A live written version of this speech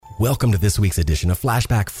Welcome to this week's edition of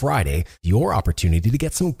Flashback Friday, your opportunity to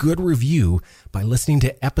get some good review by listening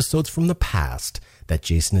to episodes from the past that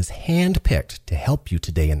Jason has handpicked to help you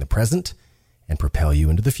today in the present and propel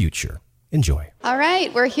you into the future. Enjoy. All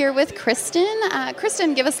right, we're here with Kristen.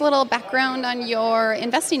 Kristen, give us a little background on your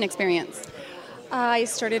investing experience. I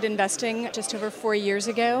started investing just over 4 years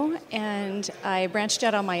ago, and I branched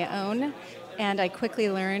out on my own. And I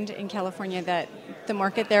quickly learned in California that the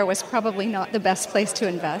market there was probably not the best place to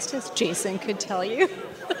invest, as Jason could tell you.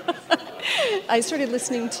 I started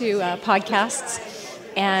listening to podcasts,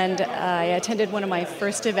 and I attended one of my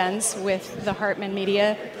first events with the Hartman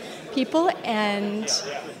Media people, and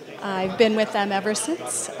I've been with them ever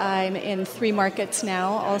since. I'm in 3 markets now,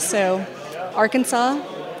 also Arkansas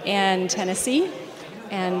and Tennessee,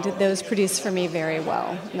 and those produce for me very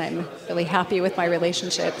well, and I'm really happy with my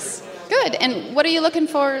relationships. Good. And what are you looking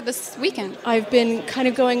for this weekend? I've been kind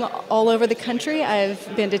of going all over the country.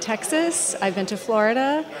 I've been to Texas, I've been to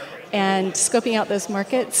Florida, and scoping out those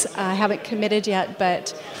markets. I haven't committed yet,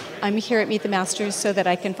 but I'm here at Meet the Masters so that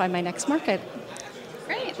I can find my next market.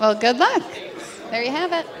 Great. Well, good luck. There you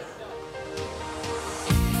have it.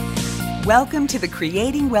 Welcome to the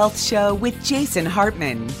Creating Wealth Show with Jason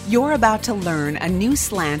Hartman. You're about to learn a new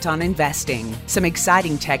slant on investing, some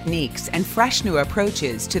exciting techniques, and fresh new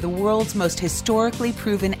approaches to the world's most historically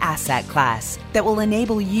proven asset class that will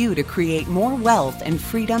enable you to create more wealth and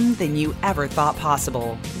freedom than you ever thought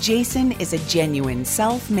possible. Jason is a genuine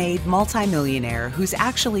self-made multimillionaire who's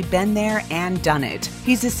actually been there and done it.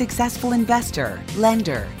 He's a successful investor,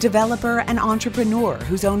 lender, developer, and entrepreneur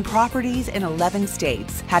who's owned properties in 11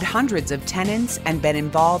 states, had hundreds of tenants, and been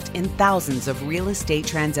involved in thousands of real estate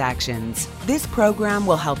transactions. This program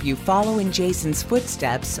will help you follow in Jason's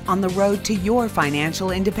footsteps on the road to your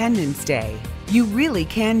financial independence day. You really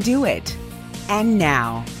can do it. And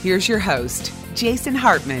now, here's your host, Jason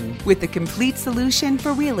Hartman, with the complete solution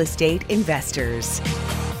for real estate investors.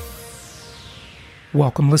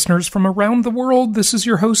 Welcome, listeners from around the world. This is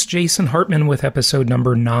your host, Jason Hartman, with episode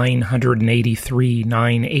number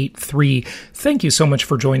 983. Thank you so much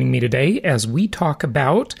for joining me today as we talk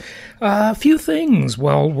about a few things.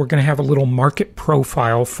 Well, we're going to have a little market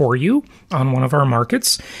profile for you on one of our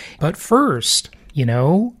markets. But first,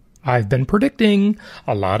 I've been predicting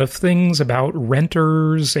a lot of things about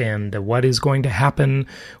renters and what is going to happen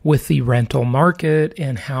with the rental market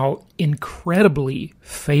and how incredibly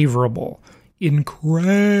favorable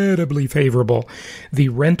the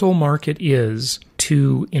rental market is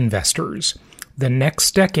to investors. The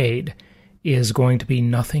next decade is going to be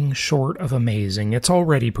nothing short of amazing. It's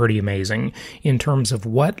already pretty amazing in terms of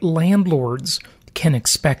what landlords can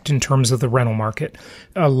expect in terms of the rental market.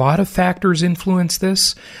 A lot of factors influence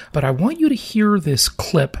this, but I want you to hear this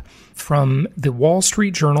clip from the Wall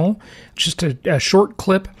Street Journal, just a short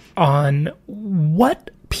clip on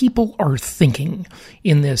what people are thinking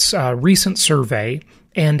in this recent survey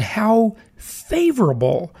and how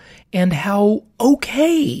favorable and how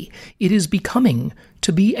okay it is becoming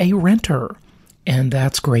to be a renter. And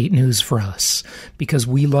that's great news for us because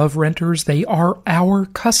we love renters. They are our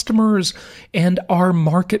customers and our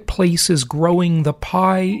marketplace is growing. The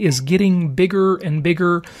pie is getting bigger and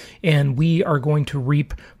bigger, and we are going to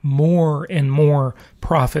reap more and more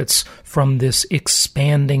profits from this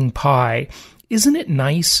expanding pie. Isn't it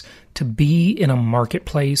nice to be in a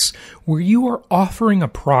marketplace where you are offering a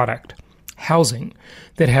product, housing,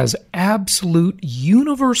 that has absolute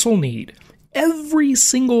universal need? Every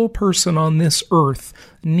single person on this earth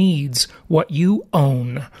needs what you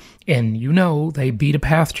own. And they beat a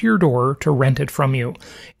path to your door to rent it from you.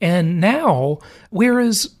 And now,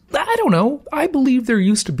 whereas, I believe there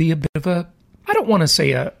used to be a bit of I don't want to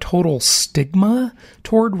say a total stigma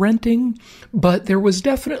toward renting, but there was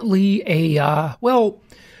definitely I'll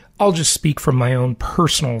just speak from my own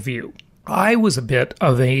personal view. I was a bit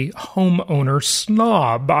of a homeowner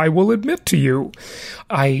snob, I will admit to you.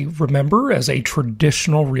 I remember as a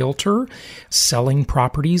traditional realtor selling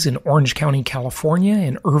properties in Orange County, California,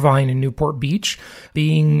 in Irvine and Newport Beach,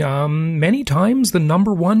 being many times the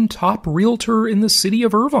number one top realtor in the city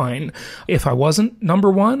of Irvine. If I wasn't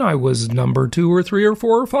number one, I was number 2 or 3 or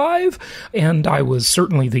 4 or 5, and I was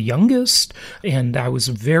certainly the youngest, and I was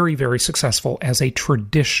very, very successful as a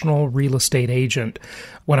traditional real estate agent.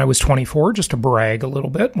 When I was 24, just to brag a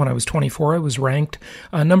little bit, when I was 24, I was ranked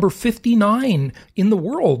number 59 in the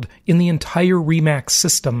world in the entire RE/MAX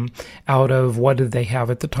system out of, what did they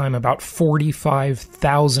have at the time, about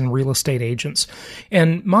 45,000 real estate agents.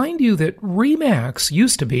 And mind you that RE/MAX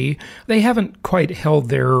used to be, they haven't quite held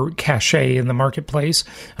their cachet in the marketplace.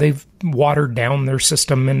 They've watered down their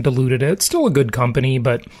system and diluted it. It's still a good company,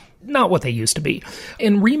 but not what they used to be.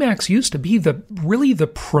 And RE/MAX used to be really the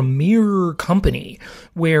premier company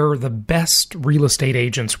where the best real estate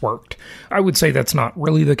agents worked. I would say that's not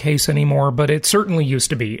really the case anymore, but it certainly used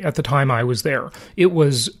to be at the time I was there. It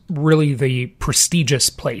was really the prestigious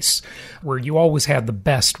place where you always had the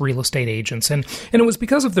best real estate agents. And it was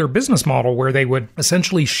because of their business model where they would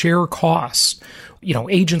essentially share costs.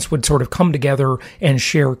 Agents would sort of come together and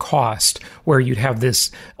share cost, where you'd have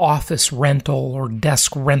this office rental or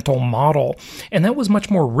desk rental model. And that was much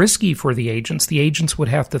more risky for the agents. The agents would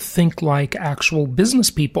have to think like actual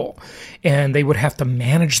business people, and they would have to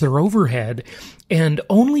manage their overhead. And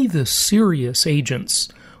only the serious agents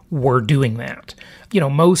were doing that.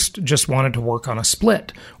 Most just wanted to work on a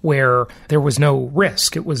split where there was no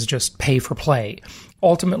risk. It was just pay for play.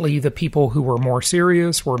 Ultimately, the people who were more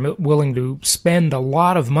serious were willing to spend a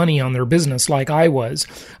lot of money on their business like I was.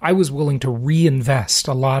 I was willing to reinvest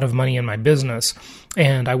a lot of money in my business,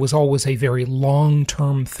 and I was always a very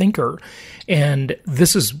long-term thinker. And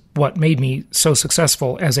this is what made me so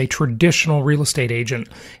successful as a traditional real estate agent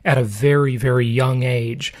at a very, very young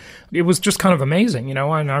age. It was just kind of amazing, and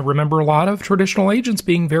I remember a lot of traditional agents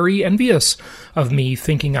being very envious of me,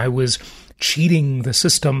 thinking I was cheating the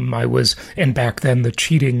system. And back then the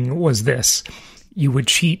cheating was this: you would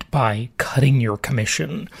cheat by cutting your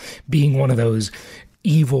commission, being one of those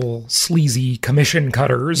evil, sleazy commission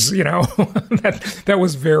cutters, that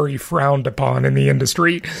was very frowned upon in the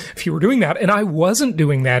industry if you were doing that. And I wasn't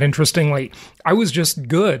doing that, interestingly. I was just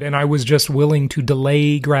good, and I was just willing to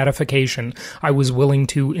delay gratification. I was willing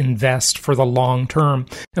to invest for the long term,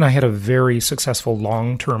 and I had a very successful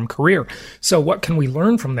long-term career. So what can we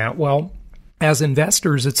learn from that? Well, as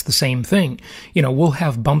investors, it's the same thing. We'll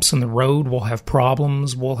have bumps in the road, we'll have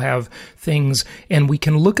problems, we'll have things, and we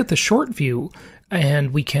can look at the short view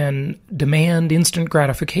and we can demand instant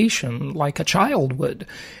gratification like a child would.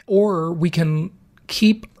 Or we can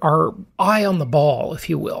keep our eye on the ball, if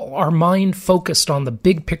you will, our mind focused on the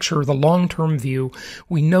big picture, the long-term view.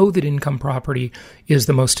 We know that income property is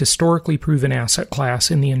the most historically proven asset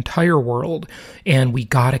class in the entire world, and we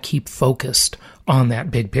got to keep focused on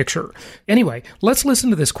that big picture. Anyway, let's listen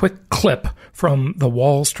to this quick clip from the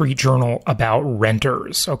Wall Street Journal about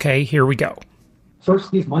renters. Okay, here we go.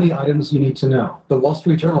 First, these money items you need to know. The Wall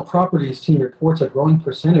Street Journal properties team reports a growing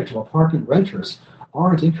percentage of apartment renters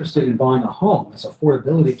aren't interested in buying a home as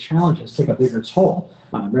affordability challenges take a bigger toll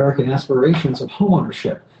on American aspirations of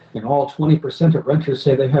homeownership. In all, 20% of renters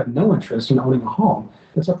say they have no interest in owning a home.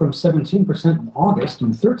 That's up from 17% in August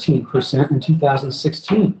and 13% in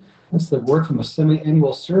 2016. That's the word from a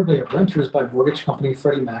semi-annual survey of renters by mortgage company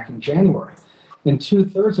Freddie Mac in January. And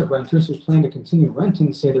 2/3 of renters who plan to continue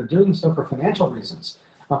renting say they're doing so for financial reasons,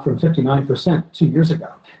 up from 59% 2 years ago.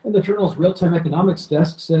 And the journal's real-time economics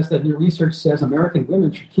desk says that new research says American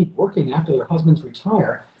women should keep working after their husbands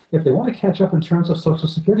retire if they want to catch up in terms of Social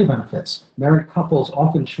Security benefits. Married couples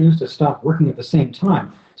often choose to stop working at the same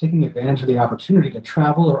time, taking advantage of the opportunity to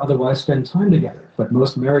travel or otherwise spend time together. But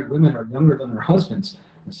most married women are younger than their husbands,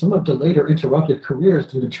 and some have delayed or interrupted careers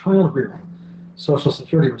due to child rearing. Social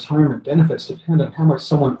Security retirement benefits depend on how much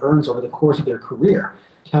someone earns over the course of their career,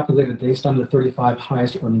 calculated based on the 35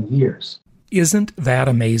 highest earning years. Isn't that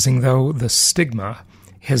amazing, though? The stigma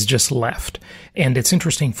has just left. And it's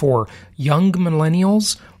interesting for young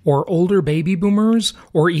millennials or older baby boomers,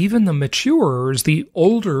 or even the maturers, the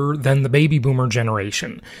older than the baby boomer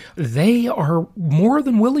generation. They are more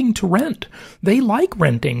than willing to rent. They like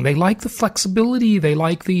renting. They like the flexibility. They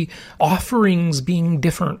like the offerings being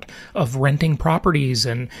different of renting properties.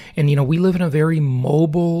 And we live in a very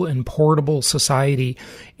mobile and portable society.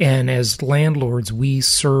 And as landlords, we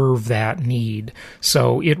serve that need.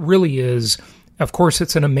 So it really is. Of course,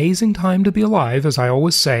 it's an amazing time to be alive, as I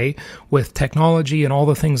always say, with technology and all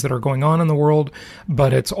the things that are going on in the world,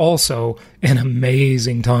 but it's also an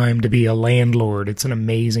amazing time to be a landlord. It's an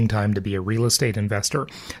amazing time to be a real estate investor.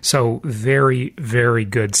 So very, very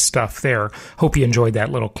good stuff there. Hope you enjoyed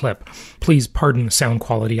that little clip. Please pardon the sound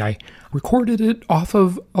quality. I recorded it off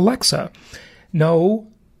of Alexa. No,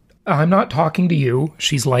 I'm not talking to you.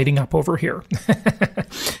 She's lighting up over here.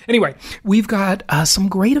 Anyway, we've got some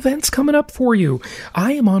great events coming up for you.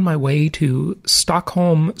 I am on my way to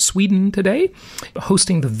Stockholm, Sweden today,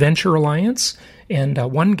 hosting the Venture Alliance. And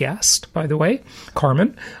one guest, by the way,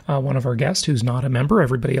 Carmen, one of our guests who's not a member,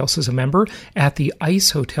 everybody else is a member, at the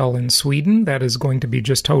Ice Hotel in Sweden. That is going to be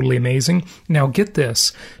just totally amazing. Now get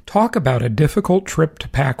this, talk about a difficult trip to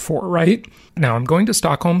pack for, right? Now I'm going to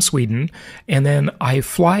Stockholm, Sweden, and then I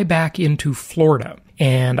fly back into Florida.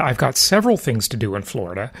 And I've got several things to do in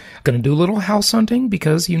Florida. I'm going to do a little house hunting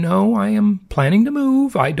because, I am planning to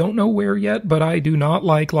move. I don't know where yet, but I do not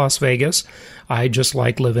like Las Vegas. I just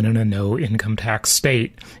like living in a no income tax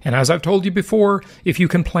state. And as I've told you before, if you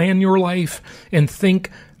can plan your life and think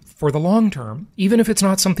for the long term, even if it's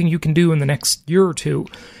not something you can do in the next year or two,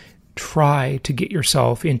 try to get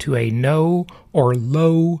yourself into a no or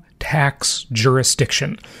low tax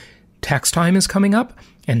jurisdiction. Tax time is coming up,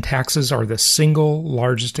 and taxes are the single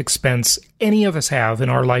largest expense any of us have in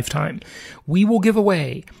our lifetime. We will give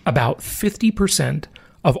away about 50%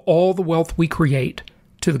 of all the wealth we create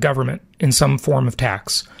to the government in some form of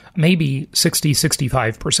tax, maybe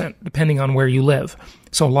 65%, depending on where you live.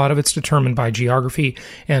 So a lot of it's determined by geography,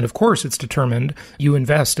 and of course it's determined you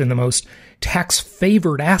invest in the most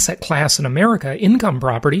tax-favored asset class in America, income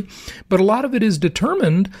property, but a lot of it is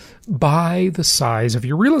determined by the size of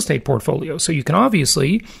your real estate portfolio. So you can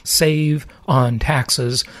obviously save on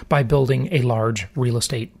taxes by building a large real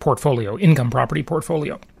estate portfolio, income property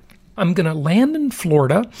portfolio. I'm going to land in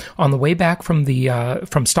Florida on the way back from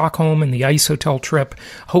Stockholm and the ice hotel trip.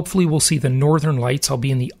 Hopefully we'll see the northern lights. I'll be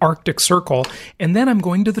in the Arctic Circle, and then I'm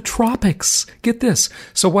going to the tropics. Get this.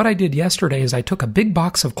 So what I did yesterday is I took a big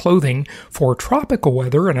box of clothing for tropical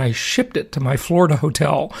weather and I shipped it to my Florida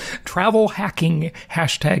hotel. Travel hacking,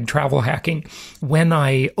 hashtag travel hacking. When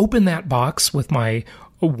I open that box with my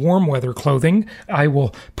warm weather clothing, I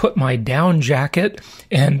will put my down jacket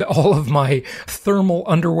and all of my thermal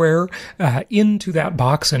underwear into that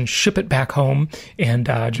box and ship it back home and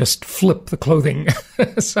just flip the clothing.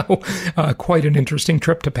 So quite an interesting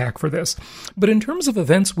trip to pack for this. But in terms of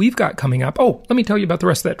events we've got coming up, let me tell you about the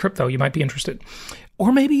rest of that trip though. You might be interested.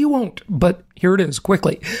 Or maybe you won't, but here it is,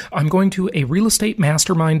 quickly. I'm going to a real estate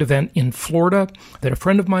mastermind event in Florida that a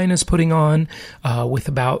friend of mine is putting on with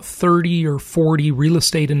about 30 or 40 real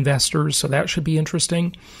estate investors, so that should be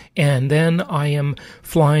interesting. And then I am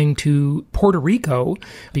flying to Puerto Rico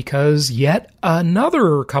because yet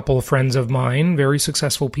another couple of friends of mine, very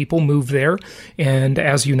successful people, moved there. And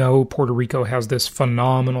as you know, Puerto Rico has this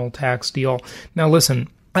phenomenal tax deal. Now listen,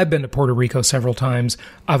 I've been to Puerto Rico several times.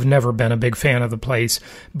 I've never been a big fan of the place,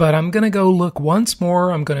 but I'm going to go look once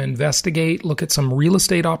more. I'm going to investigate, look at some real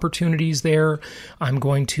estate opportunities there. I'm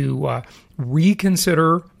going to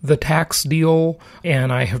reconsider the tax deal,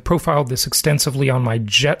 and I have profiled this extensively on my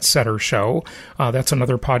Jet Setter show. That's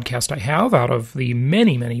another podcast I have out of the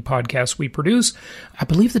many, many podcasts we produce. I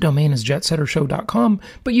believe the domain is jetsettershow.com,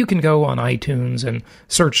 but you can go on iTunes and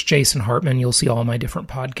search Jason Hartman. You'll see all my different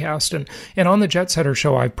podcasts. And on the Jet Setter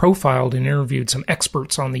show, I've profiled and interviewed some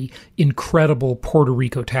experts on the incredible Puerto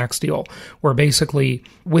Rico tax deal, where basically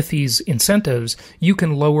with these incentives, you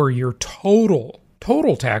can lower your total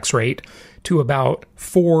tax rate to about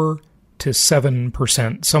 4 to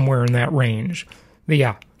 7%, somewhere in that range.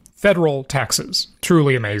 Yeah, federal taxes,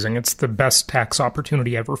 truly amazing. It's the best tax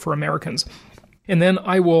opportunity ever for Americans. And then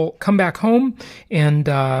I will come back home and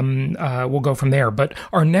we'll go from there. But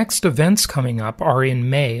our next events coming up are in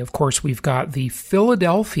May. Of course, we've got the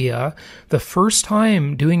Philadelphia, the first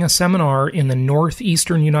time doing a seminar in the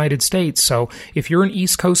northeastern United States. So if you're an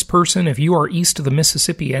East Coast person, if you are east of the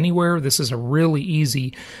Mississippi anywhere, this is a really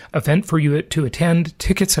easy event for you to attend.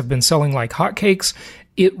 Tickets have been selling like hotcakes.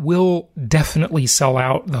 It will definitely sell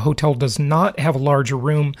out. The hotel does not have a larger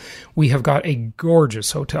room. We have got a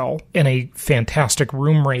gorgeous hotel and a fantastic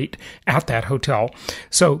room rate at that hotel.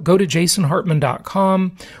 So go to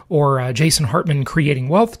jasonhartman.com or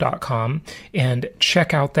jasonhartmancreatingwealth.com and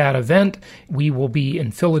check out that event. We will be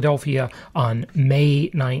in Philadelphia on May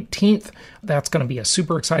 19th. That's going to be a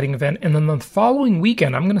super exciting event. And then the following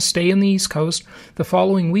weekend, I'm going to stay in the East Coast. The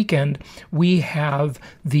following weekend, we have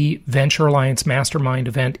the Venture Alliance Mastermind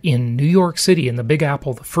event in New York City in the Big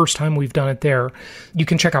Apple, the first time we've done it there. You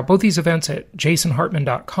can check out both these events at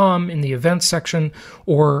jasonhartman.com in the events section,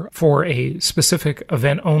 or for a specific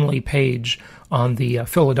event-only page on the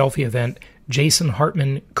Philadelphia event,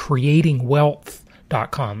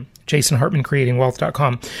 jasonhartmancreatingwealth.com.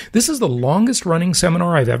 jasonhartmancreatingwealth.com. This is the longest running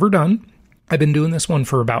seminar I've ever done. I've been doing this one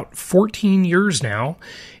for about 14 years now.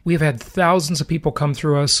 We have had thousands of people come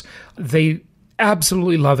through us. They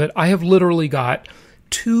absolutely love it. I have literally got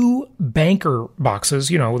 2 banker boxes,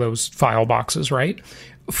 those file boxes, right?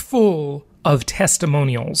 Full of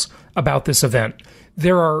testimonials about this event.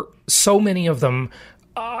 There are so many of them.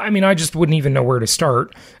 I just wouldn't even know where to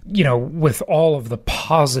start, with all of the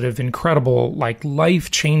positive, incredible,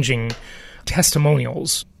 life-changing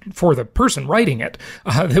testimonials. for the person writing it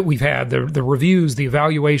that we've had, the reviews, the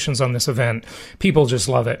evaluations on this event. People just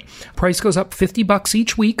love it. Price goes up $50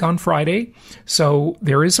 each week on Friday. So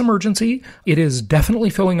there is some urgency. It is definitely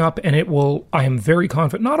filling up, and I am very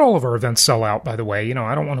confident. Not all of our events sell out, by the way.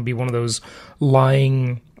 I don't want to be one of those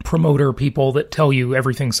lying promoter people that tell you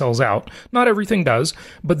everything sells out. Not everything does,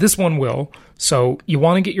 but this one will. So you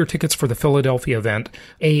want to get your tickets for the Philadelphia event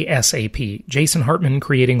ASAP.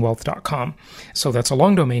 JasonHartmanCreatingWealth.com. So that's a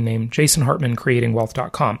long domain name,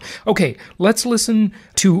 JasonHartmanCreatingWealth.com. Okay, let's listen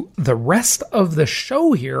to the rest of the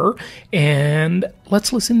show here, and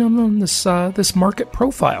let's listen on this market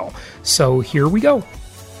profile. So here we go.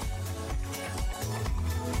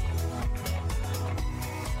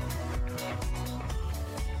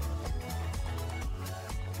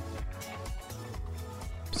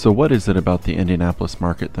 So what is it about the Indianapolis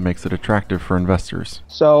market that makes it attractive for investors?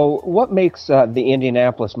 So what makes the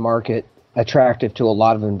Indianapolis market attractive to a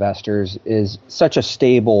lot of investors is such a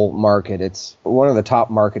stable market. It's one of the top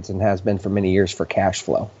markets and has been for many years for cash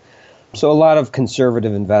flow. So a lot of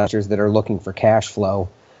conservative investors that are looking for cash flow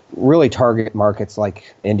really target markets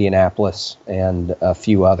like Indianapolis and a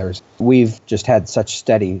few others. We've just had such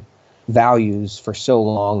steady values for so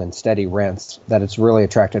long and steady rents that it's really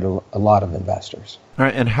attracted a lot of investors. All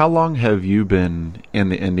right, and how long have you been in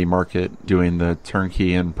the Indy market doing the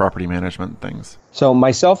turnkey and property management things? So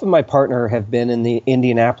myself and my partner have been in the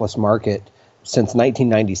Indianapolis market since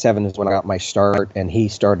 1997 is when I got my start, and he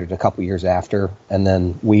started a couple years after, and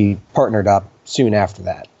then we partnered up soon after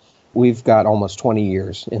that. We've got almost 20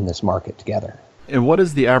 years in this market together. And what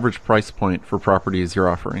is the average price point for properties you're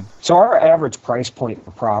offering? So our average price point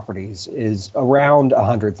for properties is around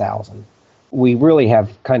 $100,000. We really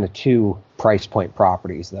have kind of two price point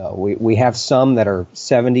properties, though. We have some that are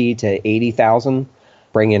 $70,000 to $80,000,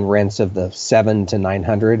 bring in rents of the $700 to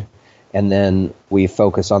 $900, and then we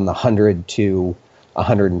focus on the $100,000 to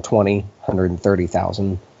 $120,000,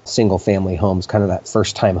 $130,000 single family homes, kind of that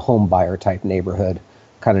first time home buyer type neighborhood,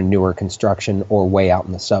 kind of newer construction or way out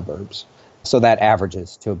in the suburbs. So that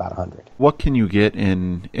averages to about 100. What can you get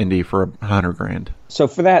in Indy for $100,000? So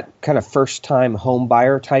for that kind of first-time home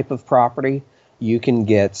buyer type of property, you can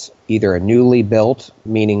get either a newly built,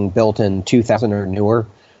 meaning built in 2000 or newer,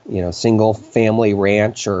 single family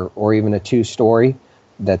ranch or even a two-story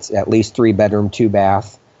that's at least 3-bedroom,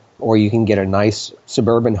 2-bath, or you can get a nice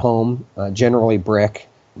suburban home, generally brick,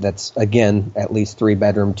 that's again at least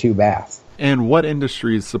 3-bedroom, 2-bath. And what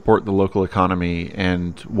industries support the local economy,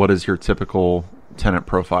 and what is your typical tenant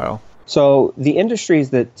profile? So the industries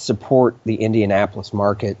that support the Indianapolis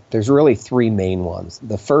market, there's really three main ones.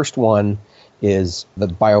 The first one is the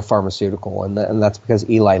biopharmaceutical, and that's because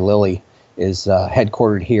Eli Lilly is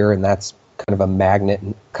headquartered here, and that's kind of a magnet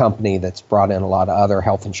company that's brought in a lot of other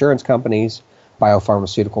health insurance companies,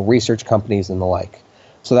 biopharmaceutical research companies, and the like.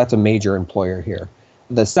 So that's a major employer here.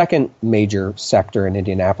 The second major sector in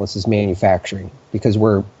Indianapolis is manufacturing, because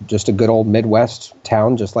we're just a good old Midwest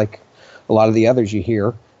town, just like a lot of the others you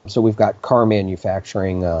hear. So we've got car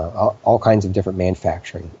manufacturing, all kinds of different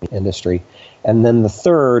manufacturing industry. And then the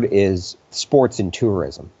third is sports and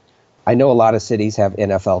tourism. I know a lot of cities have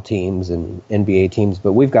NFL teams and NBA teams,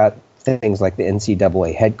 but we've got things like the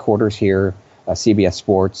NCAA headquarters here, CBS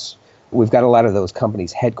Sports. We've got a lot of those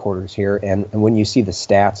companies' headquarters here, and when you see the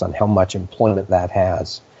stats on how much employment that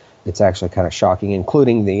has, it's actually kind of shocking,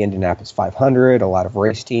 including the Indianapolis 500, a lot of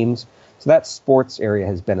race teams. So that sports area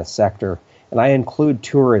has been a sector, and I include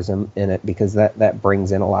tourism in it because that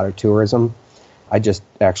brings in a lot of tourism. I just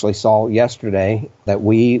actually saw yesterday that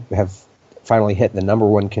we have finally hit the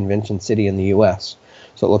 #1 convention city in the U.S.,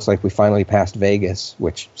 so it looks like we finally passed Vegas,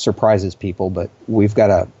 which surprises people, but we've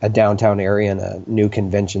got a downtown area and a new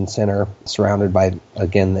convention center surrounded by,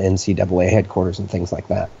 again, the NCAA headquarters and things like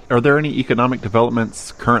that. Are there any economic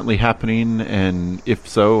developments currently happening? And if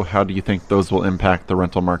so, how do you think those will impact the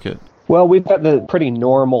rental market? Well, we've got the pretty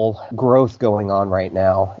normal growth going on right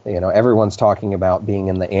now. Everyone's talking about being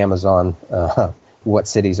in the Amazon, what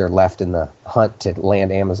cities are left in the hunt to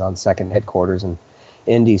land Amazon's second headquarters, and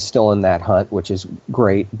Indy's still in that hunt, which is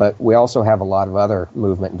great, but we also have a lot of other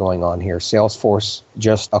movement going on here. Salesforce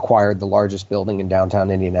just acquired the largest building in downtown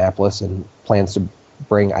Indianapolis and plans to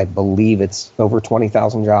bring, I believe it's over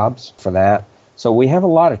 20,000 jobs for that. So we have a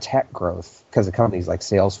lot of tech growth because of companies like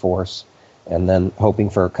Salesforce, and then hoping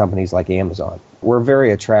for companies like Amazon. We're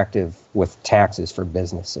very attractive with taxes for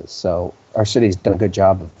businesses, so our city's done a good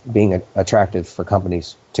job of being attractive for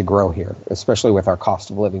companies to grow here, especially with our cost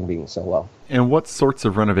of living being so low. And what sorts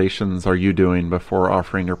of renovations are you doing before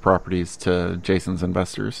offering your properties to Jason's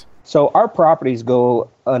investors? So our properties go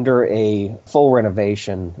under a full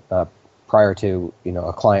renovation prior to,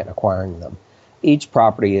 a client acquiring them. Each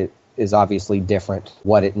property is obviously different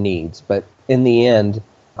what it needs, but in the end,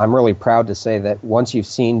 I'm really proud to say that once you've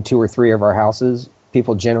seen 2 or 3 of our houses,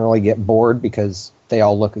 people generally get bored because they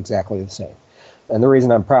all look exactly the same. And the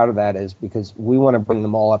reason I'm proud of that is because we want to bring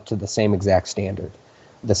them all up to the same exact standard,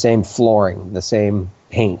 the same flooring, the same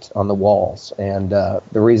paint on the walls. And the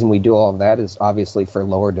reason we do all of that is obviously for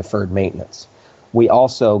lower deferred maintenance. We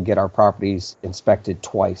also get our properties inspected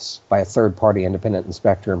twice by a third-party independent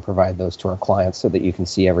inspector and provide those to our clients so that you can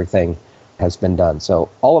see everything has been done. So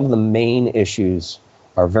all of the main issues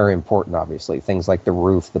are very important, obviously. Things like the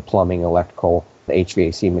roof, the plumbing, electrical, the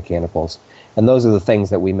HVAC mechanicals. And those are the things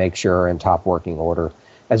that we make sure are in top working order,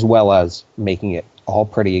 as well as making it all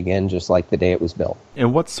pretty again, just like the day it was built.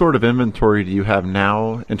 And what sort of inventory do you have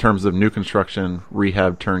now in terms of new construction,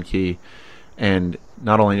 rehab, turnkey? And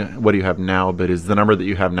not only what do you have now, but is the number that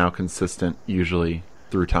you have now consistent usually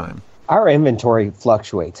through time? Our inventory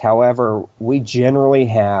fluctuates. However, we generally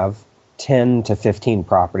have 10 to 15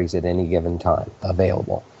 properties at any given time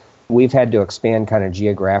available. We've had to expand kind of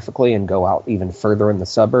geographically and go out even further in the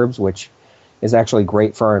suburbs, which is actually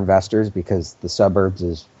great for our investors because the suburbs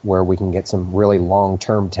is where we can get some really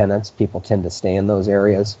long-term tenants. People tend to stay in those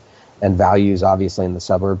areas, and values obviously in the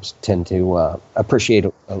suburbs tend to appreciate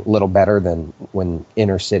a little better than when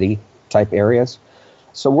inner city type areas.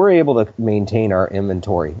 So we're able to maintain our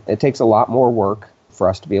inventory. It takes a lot more work for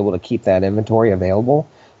us to be able to keep that inventory available,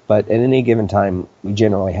 but at any given time, we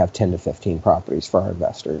generally have 10 to 15 properties for our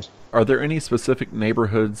investors. Are there any specific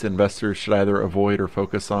neighborhoods investors should either avoid or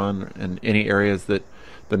focus on, and any areas that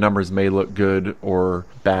the numbers may look good or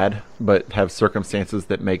bad, but have circumstances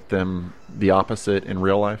that make them the opposite in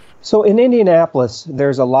real life? So in Indianapolis,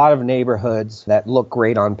 there's a lot of neighborhoods that look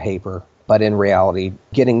great on paper, but in reality,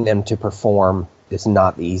 getting them to perform is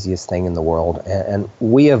not the easiest thing in the world. And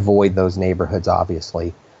we avoid those neighborhoods,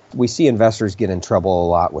 obviously. We see investors get in trouble a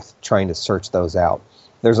lot with trying to search those out.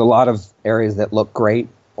 There's a lot of areas that look great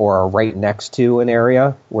or are right next to an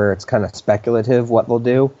area where it's kind of speculative what they'll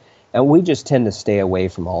do. And we just tend to stay away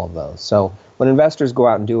from all of those. So when investors go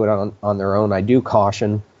out and do it on their own, I do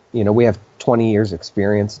caution. We have 20 years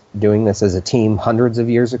experience doing this as a team, hundreds of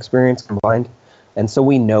years experience combined. And so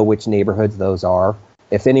we know which neighborhoods those are.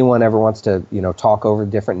 If anyone ever wants to, talk over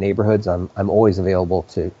different neighborhoods, I'm always available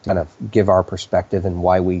to kind of give our perspective and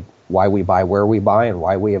why we buy where we buy and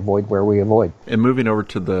why we avoid where we avoid. And moving over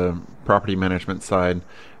to the property management side,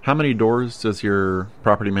 how many doors does your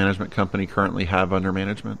property management company currently have under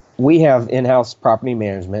management? We have in-house property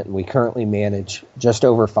management, and we currently manage just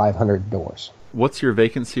over 500 doors. What's your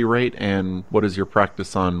vacancy rate, and what is your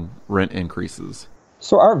practice on rent increases?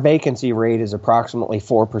 So our vacancy rate is approximately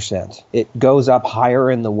 4%. It goes up higher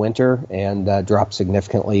in the winter and drops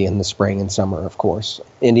significantly in the spring and summer, of course.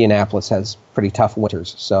 Indianapolis has pretty tough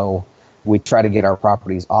winters, so we try to get our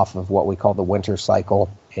properties off of what we call the winter cycle,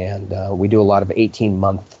 and we do a lot of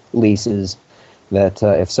 18-month leases that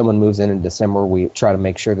if someone moves in December, we try to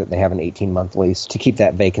make sure that they have an 18-month lease to keep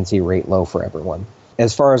that vacancy rate low for everyone.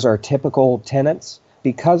 As far as our typical tenants,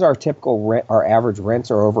 because our average rents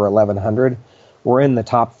are over $1,100, we're in the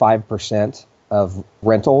top 5% of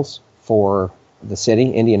rentals for the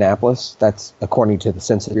city, Indianapolis. That's according to the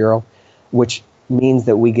Census Bureau, which means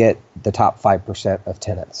that we get the top 5% of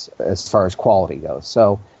tenants as far as quality goes.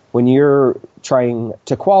 So when you're trying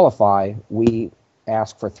to qualify, we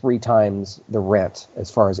ask for 3 times the rent as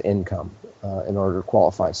far as income in order to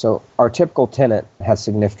qualify. So our typical tenant has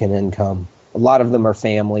significant income. A lot of them are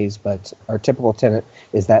families, but our typical tenant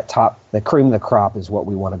is the cream of the crop is what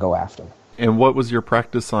we want to go after. And what was your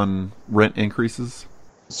practice on rent increases?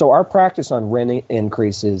 So our practice on rent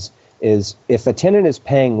increases is if a tenant is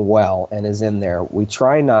paying well and is in there, we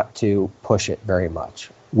try not to push it very much.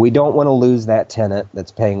 We don't want to lose that tenant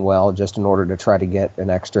that's paying well just in order to try to get an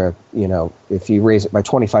extra, if you raise it by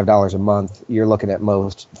 $25 a month, you're looking at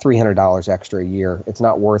most $300 extra a year. It's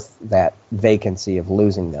not worth that vacancy of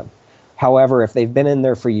losing them. However, if they've been in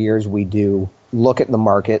there for years, we do look at the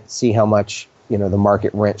market, see how much the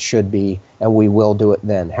market rent should be, and we will do it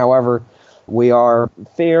then. However, we are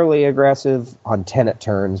fairly aggressive on tenant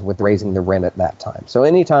turns with raising the rent at that time. So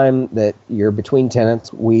anytime that you're between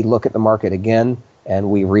tenants, we look at the market again and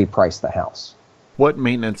we reprice the house. What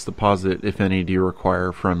maintenance deposit, if any, do you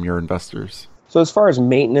require from your investors? So as far as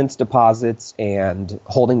maintenance deposits and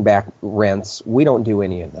holding back rents, we don't do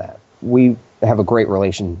any of that. We have a great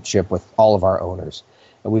relationship with all of our owners,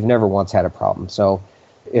 and we've never once had a problem. So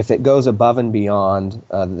if it goes above and beyond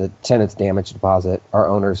the tenant's damage deposit, our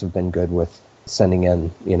owners have been good with sending in,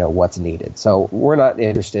 what's needed. So we're not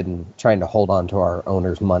interested in trying to hold on to our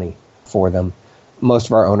owners' money for them. most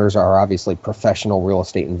of our owners are obviously professional real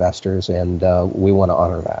estate investors, and we want to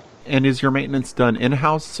honor that. And is your maintenance done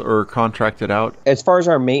in-house or contracted out? As far as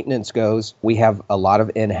our maintenance goes, we have a lot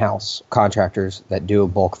of in-house contractors that do a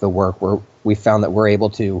bulk of the work. We found that we're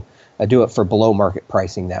able to do it for below market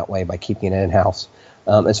pricing that way by keeping it in-house.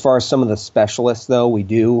 As far as some of the specialists, though, we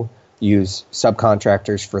do use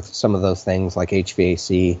subcontractors for some of those things like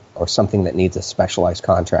HVAC or something that needs a specialized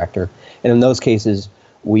contractor. And in those cases,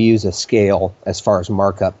 we use a scale as far as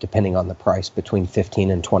markup depending on the price between 15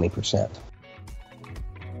 and 20%.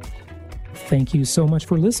 Thank you so much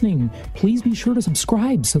for listening. Please be sure to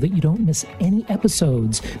subscribe so that you don't miss any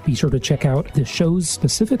episodes. Be sure to check out the show's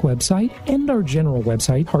specific website and our general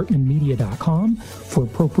website, hartmanmedia.com, for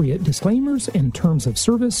appropriate disclaimers and terms of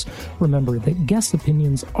service. Remember that guest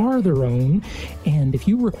opinions are their own, and if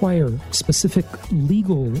you require specific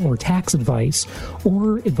legal or tax advice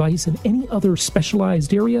or advice in any other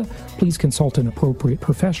specialized area, please consult an appropriate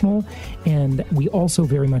professional. And we also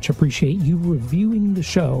very much appreciate you reviewing the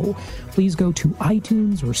show. Please go to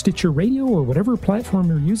iTunes or Stitcher Radio or whatever platform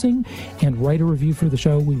you're using and write a review for the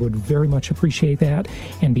show. We would very much appreciate that.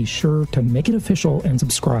 And be sure to make it official and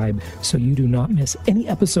subscribe so you do not miss any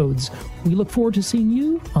episodes. We look forward to seeing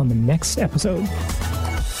you on the next episode.